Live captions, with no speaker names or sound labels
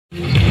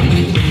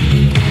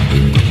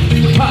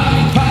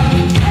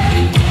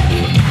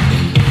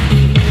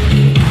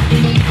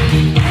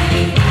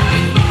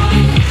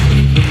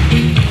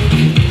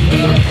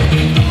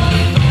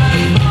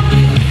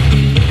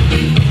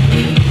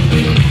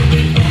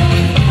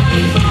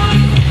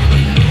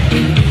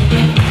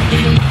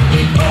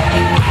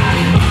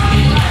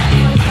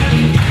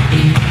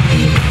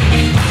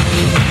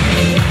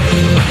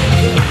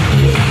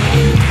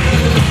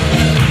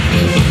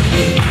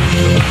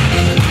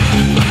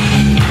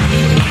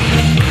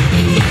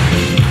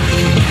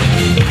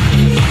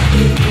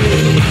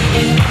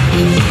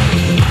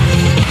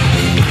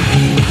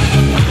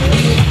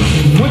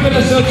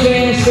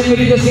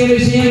señoritas,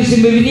 señores y señores,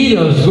 y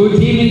bienvenidos.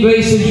 Good evening,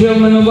 ladies and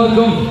gentlemen, and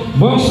welcome.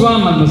 Bonsoir,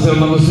 mademoiselle,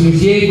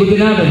 monsieur,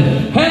 guten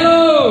Abend.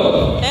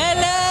 Hello!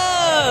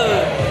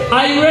 Hello!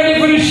 Are you ready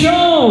for the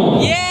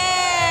show?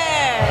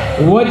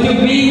 Yeah! What do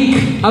you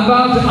think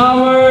about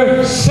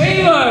our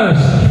sailors?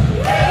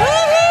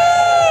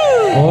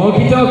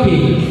 Okie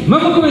dokie.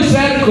 Vamos a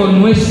comenzar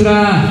con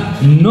nuestra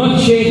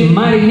noche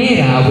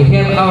marinera. We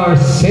have our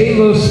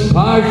sailors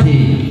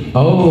party.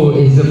 Oh,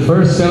 it's the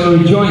first sailor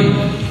we joined.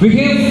 We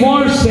have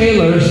 4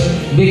 sailors.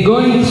 They're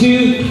going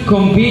to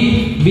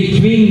compete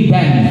between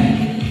them.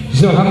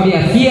 So haben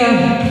wir 4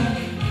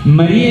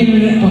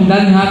 Marinen und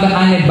dann haben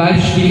eine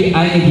Beispiel,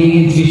 eine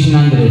gegen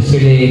zwischeneinander. C'est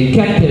les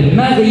 4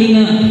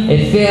 marines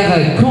et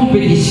faire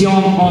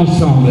compétition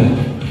ensemble.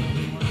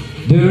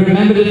 Do you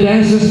remember the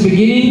dances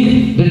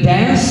beginning? The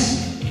dance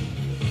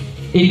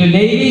in the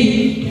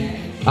Navy?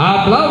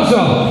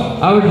 Applauso!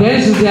 Our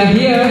dancers are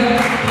here.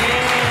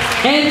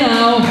 And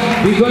now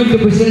we're going to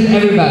present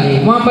everybody.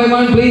 One by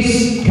one,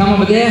 please. Come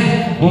over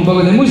there. Un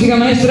poco de música,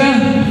 maestra.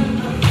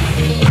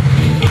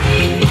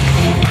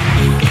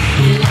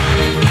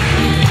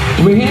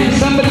 We have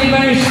somebody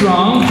very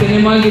strong.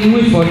 Tenemos a alguien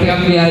muy fuerte.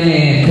 Haben wir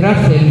eine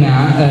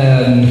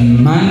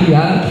Kraftmann,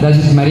 ja, das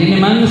ist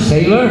Marinemann,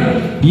 Sailor.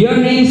 Your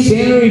name,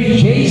 Sailor,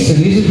 is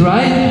Jason, is it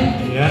right?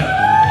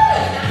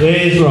 Yeah,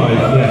 it is right,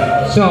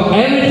 yeah. So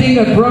everything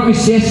I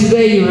promised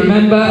yesterday, you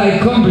remember, I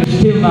accomplished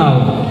till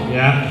now.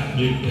 Yeah.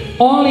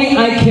 Only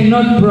I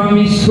cannot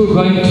promise who's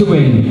going to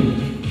win.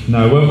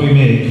 No, it won't be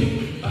me.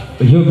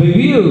 You'll be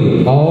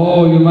you.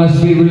 Oh, you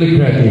must be really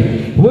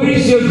crazy. Where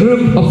is your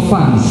group of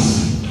fans?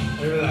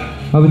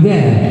 Over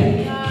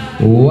there.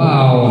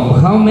 Wow.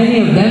 How many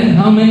of them?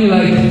 How many,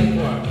 like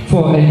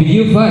 4? And with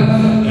you 5?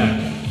 Yeah.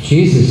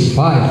 Jesus,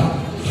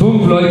 5.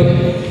 5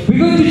 Leute. We're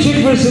going to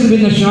check first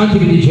with nationality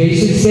with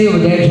Jason. Stay over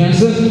there,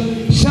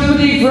 Jensen.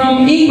 Somebody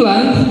from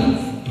England.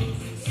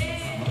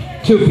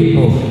 2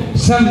 people.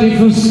 Somebody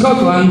from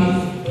Scotland.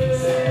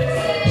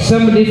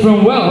 Somebody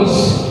from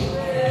Wales.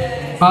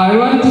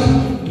 Ireland.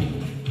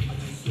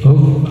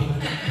 Oh.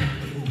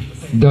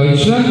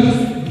 Deutschland.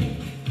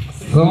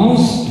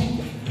 France.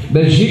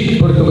 Belgique,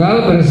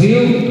 Portugal,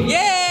 Brasil.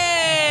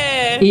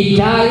 Yeah!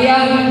 Italia.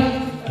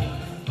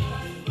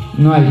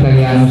 No hay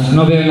italianos,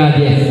 no veo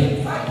nadie.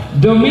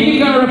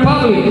 Dominican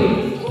Republic.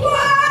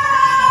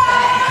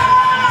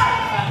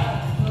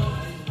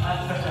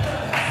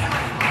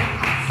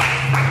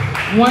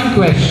 One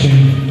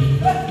question.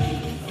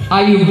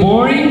 Are you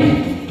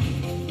boring?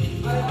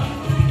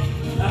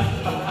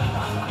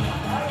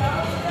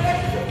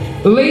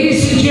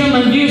 Ladies and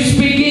gentlemen, do you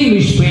speak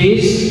English,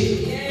 please?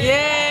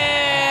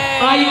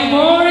 Are you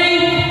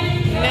boring?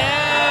 No!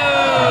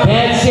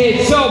 That's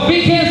it. So,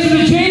 big hands to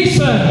the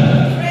Jason.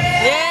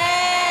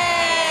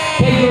 Yeah!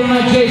 Thank you very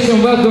much,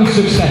 Jason. Welcome,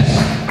 success.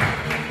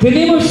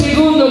 Tenemos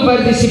segundo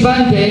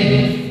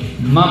participante.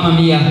 Mamma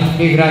mia,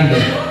 qué grande.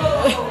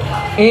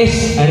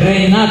 Es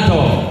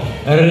Renato.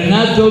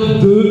 Renato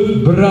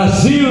de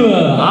Brasil.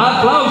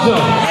 Aplauso.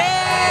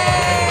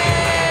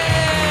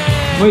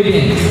 Muy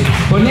bien.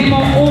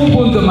 Ponemos un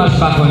punto más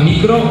bajo el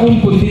micro.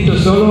 Un puntito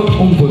solo,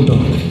 un punto.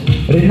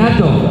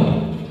 Renato,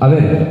 a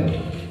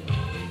ver,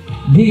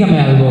 dígame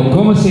algo,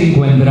 ¿cómo se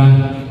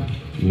encuentra?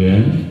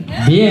 Bien.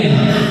 Bien.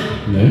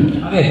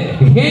 Bien. A ver,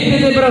 gente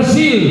de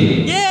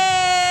Brasil. Yeah!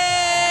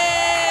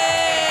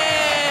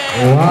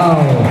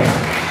 Wow.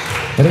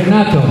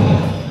 Renato,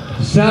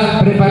 ¿está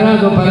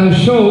preparado para el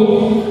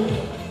show?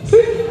 Sí.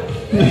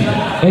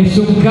 Es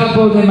un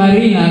capo de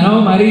marina,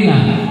 ¿no?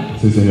 Marina.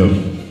 Sí, señor.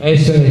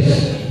 Eso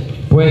es.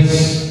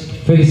 Pues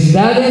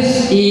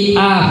felicidades y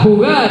a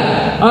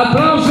jugar.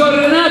 Aplauso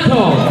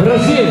Renato,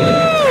 Brasil.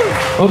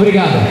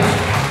 Obrigado.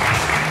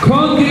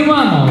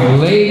 Continuamos,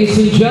 ladies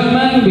and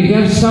gentlemen. We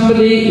have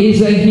somebody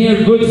is in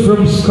here good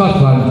from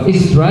Scotland.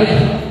 Is it right?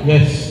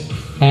 Yes.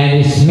 And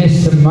it's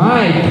Mr.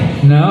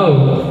 Mike.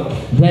 No,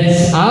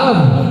 that's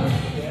Alan.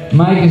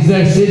 Mike is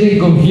there sitting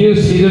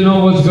confused. He don't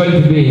know what's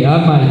going to be.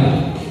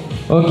 Mike.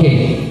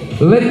 Okay.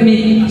 Let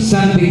me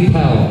something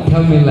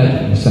tell me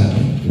like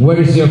something. Where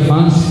is your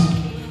fans?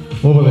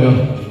 Over there.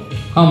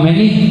 How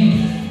many?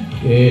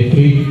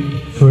 3.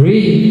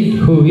 3?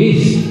 Who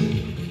is?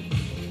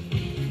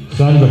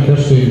 Sandra,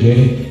 Kirsty, and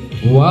Jenny.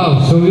 Wow,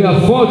 so we are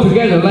 4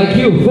 together, like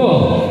you,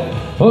 4.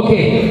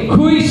 Okay,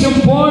 who is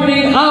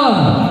supporting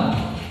Alan?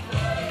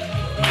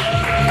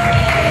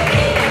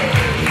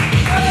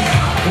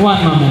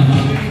 One moment.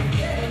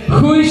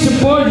 Who is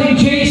supporting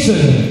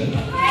Jason?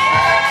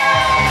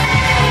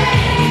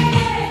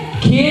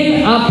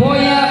 ¿Quién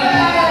apoya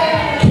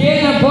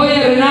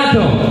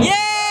Renato? Yeah!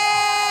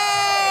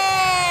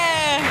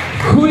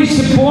 Who is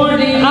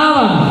supporting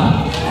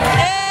Alan?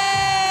 Yeah!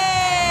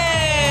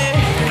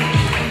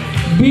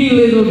 Be a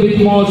little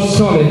bit more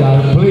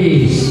solidar,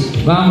 please.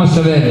 Vamos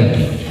a ver.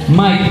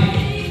 Mike,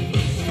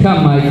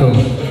 come, Michael.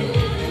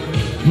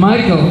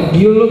 Michael,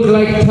 you look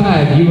like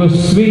tired. You were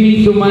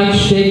swimming too much,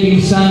 shaking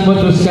sun.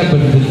 What was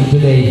happening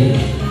today?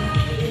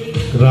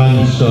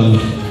 Grandson.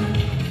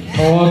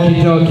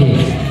 Okie dokie.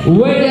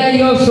 Where are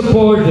your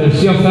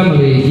supporters, your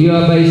family? You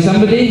are by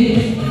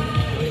somebody?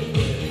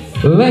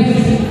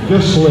 Left.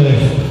 Just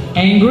left.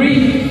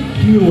 Angry.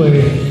 You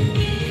left.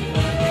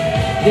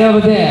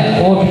 Over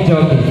there. Walkie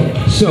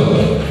talkie. So,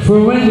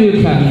 from when do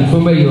you come in?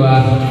 From where you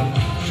are?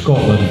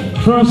 Scotland.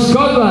 From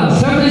Scotland.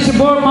 Somebody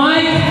support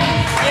Mike?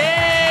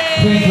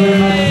 Thank you very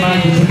much,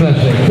 Mike. It's a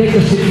pleasure. Take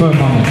a seat for a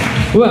moment.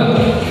 Well,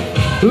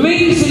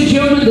 ladies and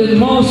gentlemen, the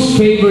most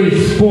favorite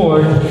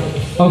sport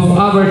of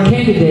our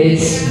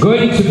candidates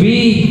going to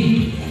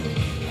be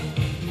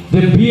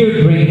the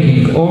beer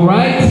drinking, all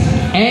right?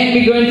 And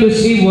we're going to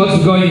see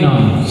what's going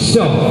on.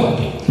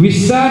 So, we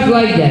start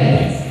like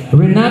that.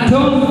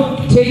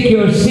 Renato, take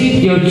your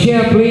seat, your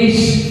chair,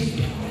 please.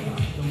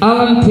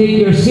 Alan,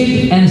 take your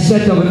seat and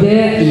sit over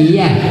there.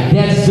 Yeah,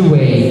 that's the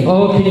way.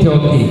 Okie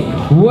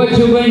dokie. What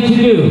you're going to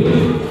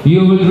do?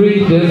 You will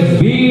drink the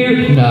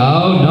beer.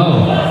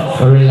 No.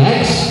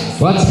 Relax.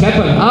 What's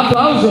happened?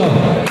 Applauso.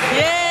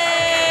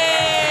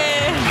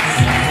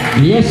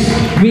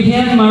 Yes, we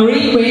have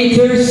Marine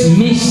Waiters,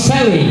 Miss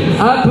Sally.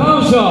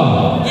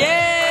 Applauso.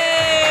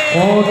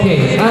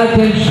 Okay,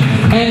 attention.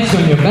 Hands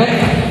on your back.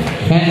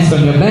 Hands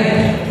on your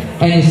back.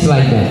 And it's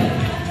like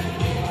that.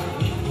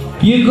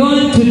 You're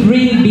going to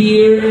drink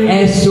beer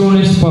as soon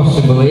as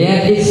possible,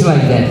 yeah? It's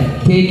like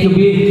that. Take your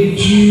beer,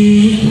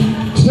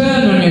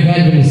 turn on your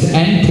head when it's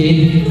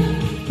empty,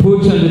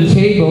 put on the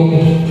table,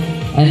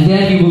 and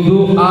then you will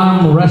do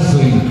arm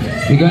wrestling.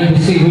 You're going to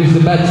see who's the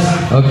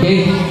best,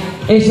 okay?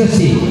 Es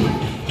así.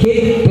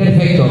 ¿Qué?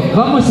 Perfecto.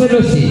 Vamos a hacerlo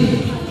así.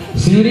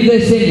 Señorita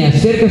de seña,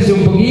 acércase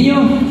un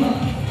poquillo.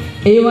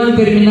 Ellos van a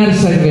terminar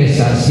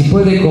cerveza. Si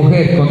puede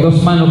coger con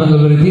dos manos cuando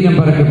lo retiran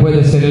para que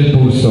pueda hacer el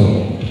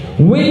pulso.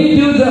 When you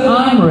do the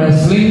arm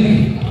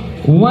wrestling,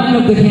 one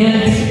of the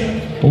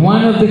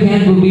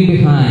hand will be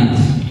behind,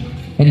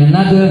 and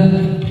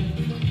another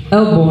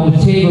elbow on the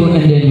table,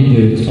 and then you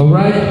do it. All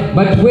right?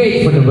 But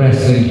wait for the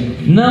wrestling.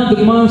 Now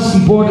the most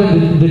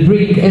important, the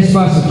drink as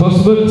fast as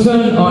possible.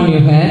 Turn on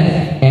your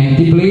head,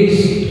 empty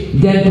please.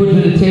 Then put it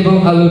on the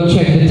table. I will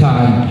check the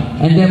time,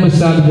 and then we'll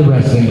start the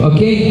wrestling.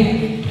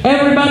 Okay?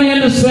 Everybody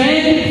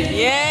understand?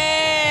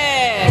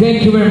 Yeah.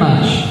 Thank you very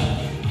much.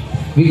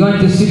 We're going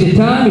to see the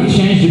time. We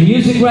change the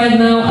music right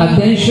now.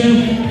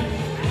 Attention.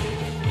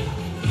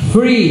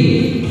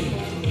 3,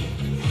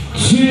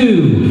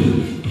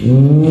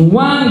 2,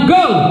 1,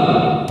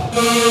 go!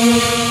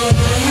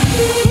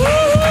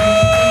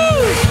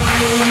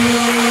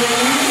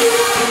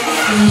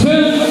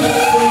 Turn.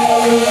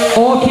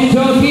 Okie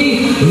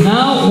dokie.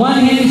 Now one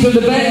hand is on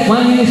the back.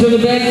 One hand is on the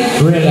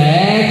back.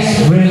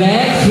 Relax.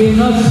 Relax. We're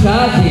not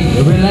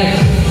starting.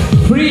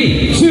 Relax.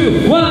 3,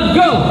 2, 1,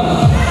 go!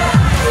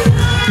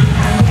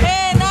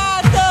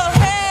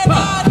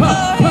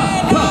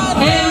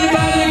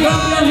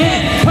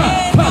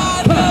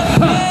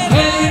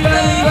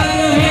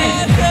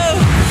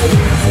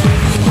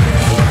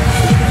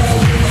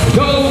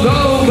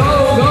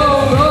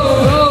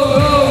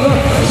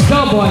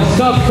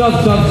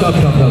 Stop.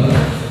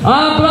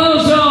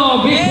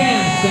 Applauso! Big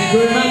hands. Thank you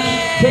very much.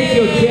 Take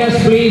your chairs,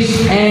 please,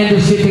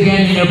 and sit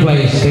again in your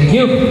place. Thank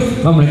you.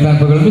 Vamos a entrar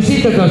por la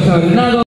mesita, todo está ordenado.